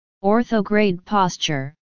Orthograde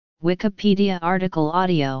posture, Wikipedia article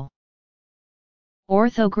audio.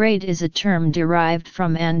 Orthograde is a term derived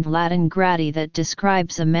from and Latin gradi that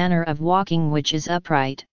describes a manner of walking which is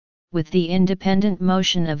upright, with the independent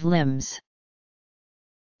motion of limbs.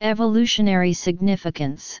 Evolutionary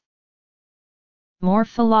significance.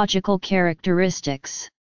 Morphological characteristics.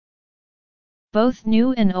 Both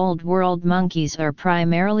New and Old World monkeys are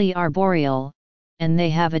primarily arboreal, and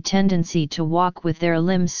they have a tendency to walk with their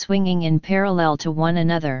limbs swinging in parallel to one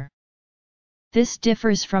another. This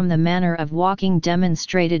differs from the manner of walking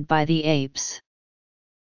demonstrated by the apes.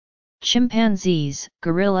 Chimpanzees,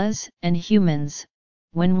 gorillas, and humans,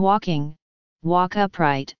 when walking, walk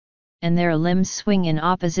upright, and their limbs swing in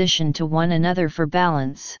opposition to one another for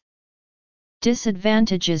balance.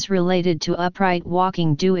 Disadvantages related to upright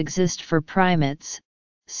walking do exist for primates,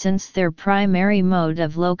 since their primary mode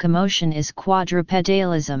of locomotion is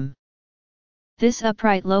quadrupedalism. This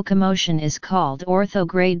upright locomotion is called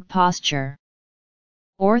orthograde posture.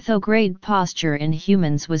 Orthograde posture in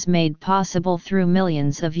humans was made possible through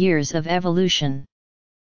millions of years of evolution.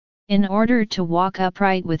 In order to walk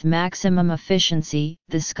upright with maximum efficiency,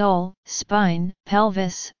 the skull, spine,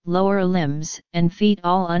 pelvis, lower limbs, and feet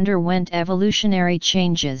all underwent evolutionary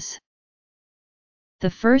changes. The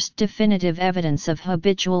first definitive evidence of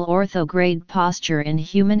habitual orthograde posture in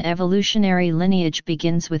human evolutionary lineage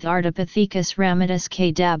begins with Ardipithecus ramidus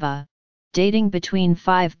Kdaba, dating between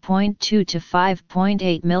 5.2 to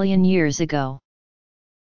 5.8 million years ago.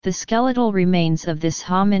 The skeletal remains of this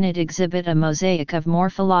hominid exhibit a mosaic of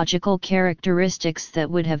morphological characteristics that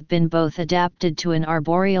would have been both adapted to an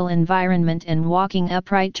arboreal environment and walking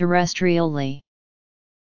upright terrestrially.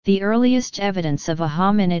 The earliest evidence of a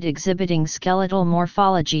hominid exhibiting skeletal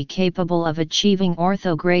morphology capable of achieving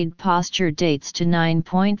orthograde posture dates to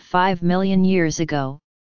 9.5 million years ago,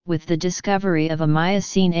 with the discovery of a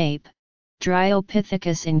Miocene ape,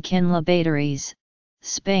 Dryopithecus in Kinlabatares,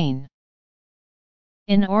 Spain.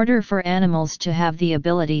 In order for animals to have the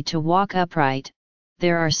ability to walk upright,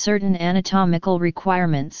 there are certain anatomical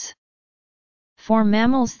requirements. For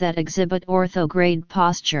mammals that exhibit orthograde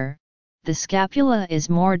posture, the scapula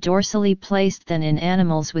is more dorsally placed than in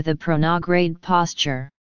animals with a pronograde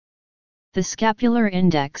posture. The scapular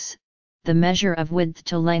index, the measure of width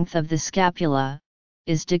to length of the scapula,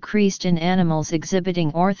 is decreased in animals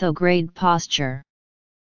exhibiting orthograde posture.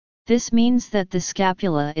 This means that the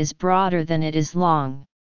scapula is broader than it is long.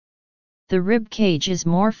 The rib cage is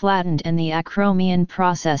more flattened and the acromion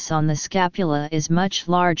process on the scapula is much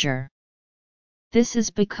larger. This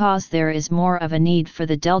is because there is more of a need for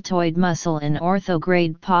the deltoid muscle in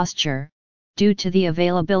orthograde posture, due to the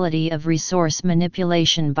availability of resource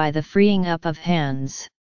manipulation by the freeing up of hands.